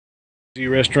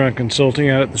Restaurant Consulting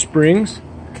out at the Springs,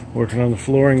 working on the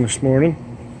flooring this morning,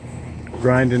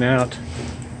 grinding out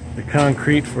the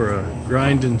concrete for a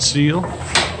grind and seal.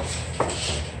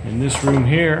 In this room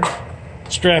here,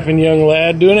 strapping young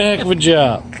lad doing a heck of a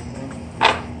job.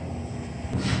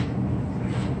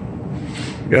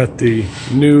 Got the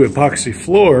new epoxy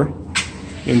floor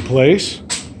in place.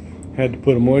 Had to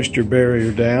put a moisture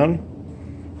barrier down,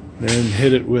 then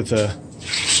hit it with a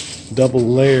double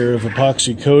layer of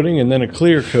epoxy coating and then a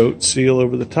clear coat seal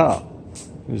over the top.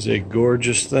 It is a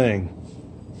gorgeous thing.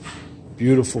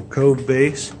 Beautiful code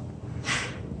base.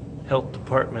 Health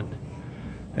department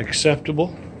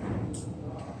acceptable.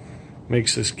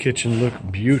 Makes this kitchen look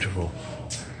beautiful.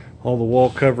 All the wall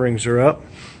coverings are up.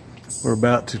 We're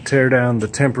about to tear down the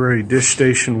temporary dish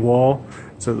station wall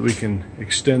so that we can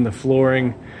extend the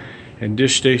flooring and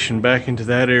dish station back into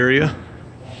that area,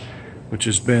 which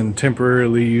has been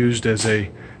temporarily used as a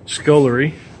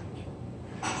scullery.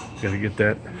 Got to get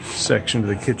that section of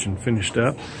the kitchen finished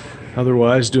up.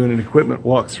 Otherwise, doing an equipment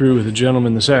walkthrough with a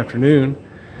gentleman this afternoon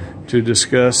to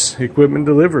discuss equipment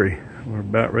delivery. We're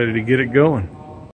about ready to get it going.